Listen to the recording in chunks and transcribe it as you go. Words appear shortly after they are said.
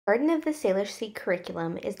Garden of the Salish Sea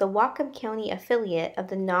curriculum is the Whatcom County affiliate of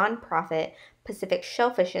the nonprofit Pacific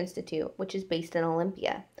Shellfish Institute, which is based in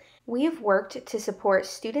Olympia. We have worked to support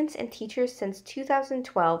students and teachers since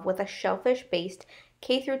 2012 with a shellfish-based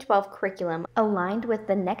K-12 curriculum aligned with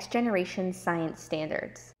the next generation science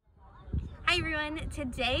standards. Hi everyone,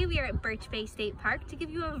 today we are at Birch Bay State Park to give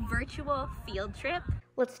you a virtual field trip.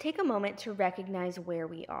 Let's take a moment to recognize where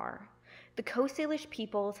we are. The Coast Salish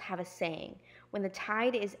peoples have a saying, when the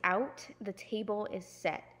tide is out, the table is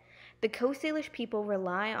set. The Coast Salish people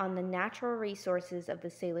rely on the natural resources of the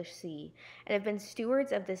Salish Sea and have been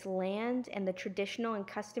stewards of this land and the traditional and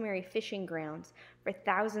customary fishing grounds for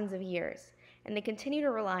thousands of years, and they continue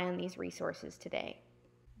to rely on these resources today.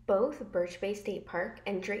 Both Birch Bay State Park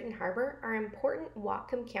and Drayton Harbor are important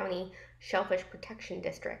Whatcom County shellfish protection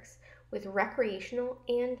districts with recreational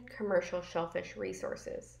and commercial shellfish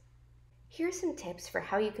resources. Here are some tips for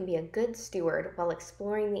how you can be a good steward while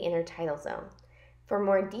exploring the intertidal zone. For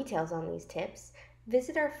more details on these tips,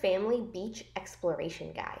 visit our Family Beach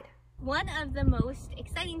Exploration Guide. One of the most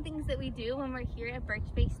exciting things that we do when we're here at Birch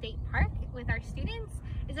Bay State Park with our students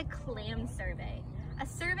is a clam survey. A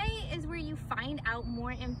survey is where you find out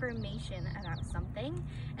more information about something.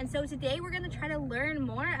 And so today we're going to try to learn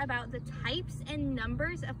more about the types and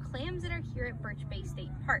numbers of clams that are here at Birch Bay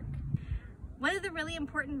State Park. One of the really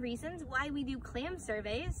important reasons why we do clam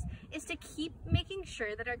surveys is to keep making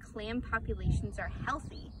sure that our clam populations are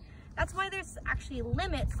healthy. That's why there's actually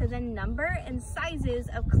limits to the number and sizes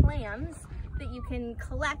of clams that you can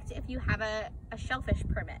collect if you have a shellfish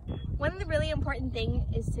permit. One of the really important things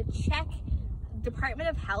is to check Department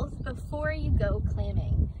of Health before you go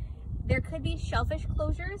clamming. There could be shellfish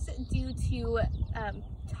closures due to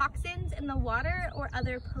toxins in the water or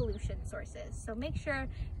other pollution sources. So make sure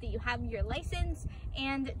that you have your license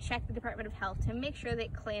and check the Department of Health to make sure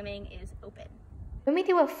that clamming is open. When we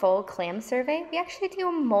do a full clam survey, we actually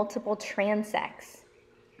do multiple transects.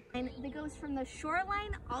 And it goes from the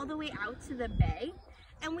shoreline all the way out to the bay.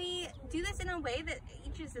 And we do this in a way that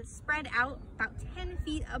each is spread out about 10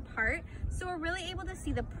 feet apart. So we're really able to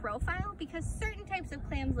see the profile because certain types of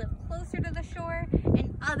clams live closer to the shore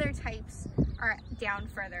and other types are down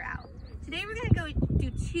further out. Today we're gonna go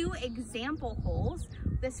do 2 example holes.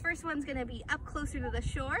 This first one's gonna be up closer to the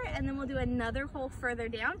shore, and then we'll do another hole further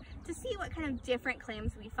down to see what kind of different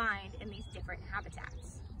clams we find in these different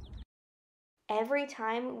habitats. Every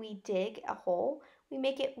time we dig a hole, we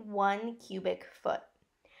make it 1 cubic foot.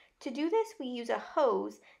 To do this, we use a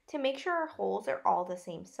hose to make sure our holes are all the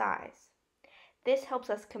same size. This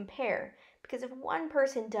helps us compare, because if one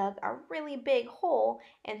person dug a really big hole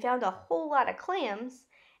and found a whole lot of clams,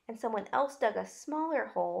 and someone else dug a smaller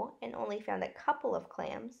hole and only found a couple of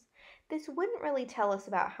clams, this wouldn't really tell us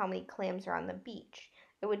about how many clams are on the beach.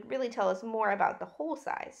 It would really tell us more about the hole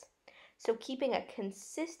size. So keeping a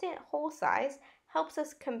consistent hole size helps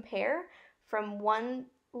us compare from one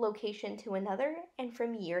location to another and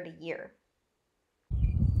from year to year.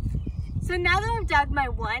 So now that I've dug my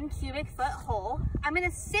 1 cubic foot hole, I'm going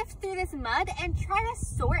to sift through this mud and try to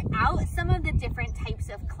sort out some of the different types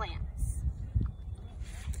of clams.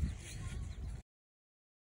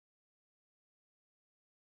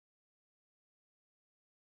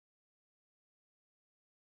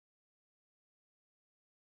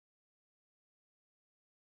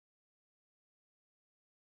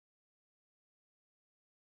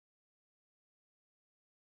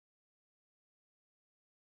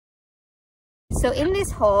 So in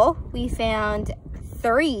this hole, we found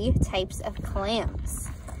 3 types of clams.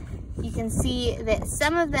 You can see that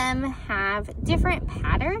some of them have different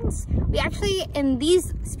patterns. We actually, in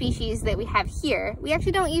these species that we have here, we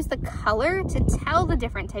actually don't use the color to tell the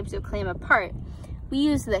different types of clam apart. We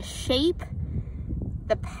use the shape,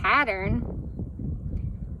 the pattern,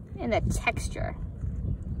 and the texture.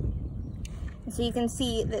 So you can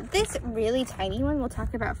see that this really tiny one we'll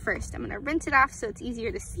talk about first. I'm gonna rinse it off so it's easier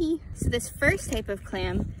to see. So this first type of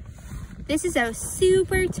clam, this is a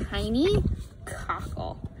super tiny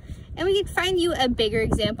cockle. And we could find you a bigger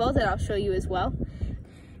example that I'll show you as well.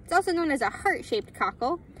 It's also known as a heart-shaped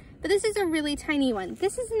cockle, but this is a really tiny one.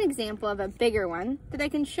 This is an example of a bigger one that I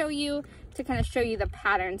can show you to kind of show you the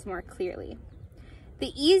patterns more clearly.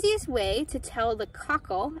 The easiest way to tell the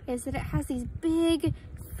cockle is that it has these big,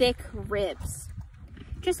 thick ribs.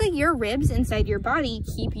 Just like your ribs inside your body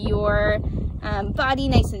keep your body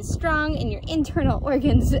nice and strong and your internal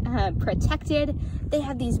organs protected, they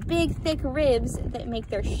have these big thick ribs that make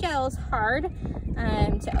their shells hard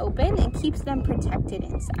to open and keeps them protected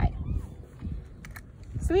inside.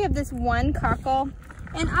 So we have this one cockle,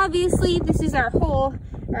 and obviously this is our hole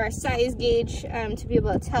or our size gauge to be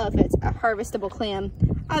able to tell if it's a harvestable clam.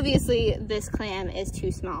 Obviously, this clam is too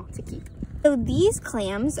small to keep. So these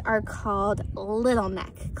clams are called little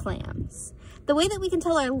neck clams. The way that we can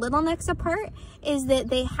tell our little necks apart is that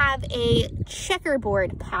they have a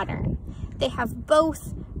checkerboard pattern. They have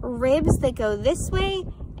both ribs that go this way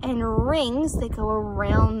and rings that go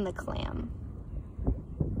around the clam.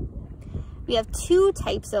 We have two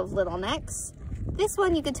types of little necks. This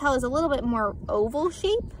one you can tell is a little bit more oval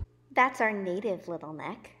shape. That's our native little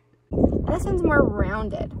neck. This one's more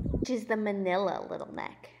rounded, which is the Manila little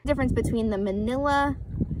neck. Difference between the Manila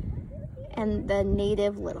and the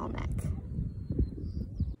native little neck.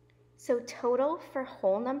 So total for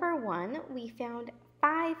hole number 1, we found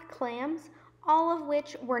 5 clams, all of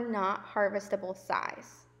which were not harvestable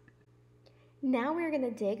size. Now we're going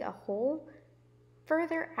to dig a hole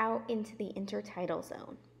further out into the intertidal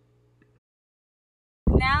zone.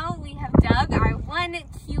 Now we have dug our 1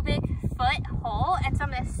 cubic foot hole, and so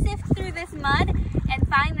I'm going to sift through this mud and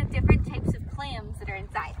find the different types of clams that are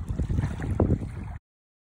inside.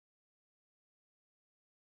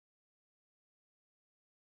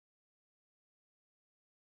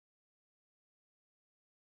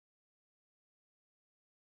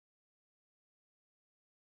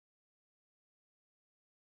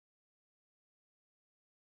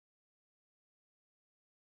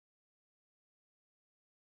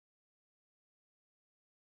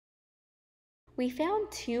 We found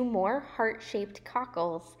 2 more heart-shaped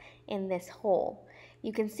cockles in this hole.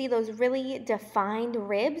 You can see those really defined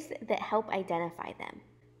ribs that help identify them.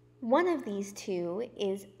 One of these 2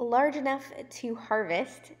 is large enough to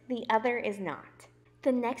harvest, the other is not.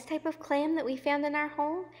 The next type of clam that we found in our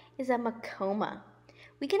hole is a macoma.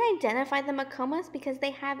 We can identify the macomas because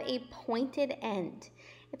they have a pointed end.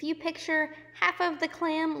 If you picture, half of the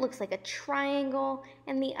clam looks like a triangle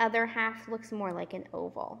and the other half looks more like an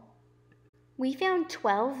oval. We found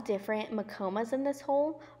 12 different macomas in this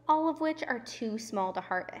hole, all of which are too small to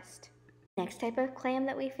harvest. The next type of clam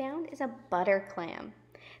that we found is a butter clam.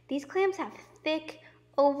 These clams have thick,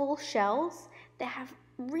 oval shells that have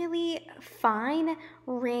really fine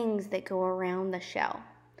rings that go around the shell.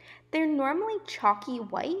 They're normally chalky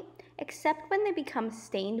white, except when they become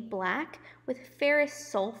stained black with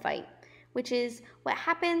ferrous sulfite, which is what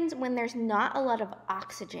happens when there's not a lot of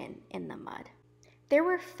oxygen in the mud. There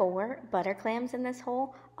were 4 butter clams in this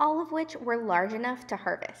hole, all of which were large enough to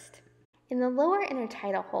harvest. In the lower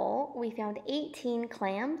intertidal hole, we found 18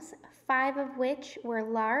 clams, 5 of which were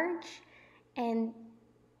large and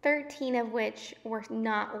 13 of which were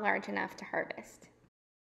not large enough to harvest.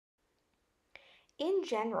 In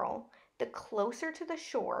general, the closer to the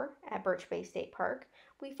shore at Birch Bay State Park,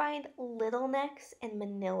 we find little necks and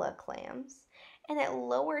Manila clams, and at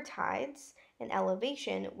lower tides and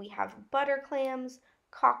elevation, we have butter clams,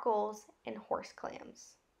 cockles, and horse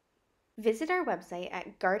clams. Visit our website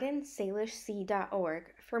at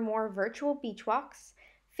gardensalishsea.org for more virtual beach walks,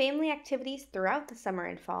 family activities throughout the summer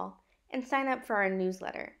and fall, and sign up for our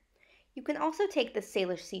newsletter. You can also take the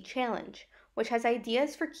Salish Sea Challenge, which has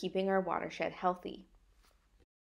ideas for keeping our watershed healthy.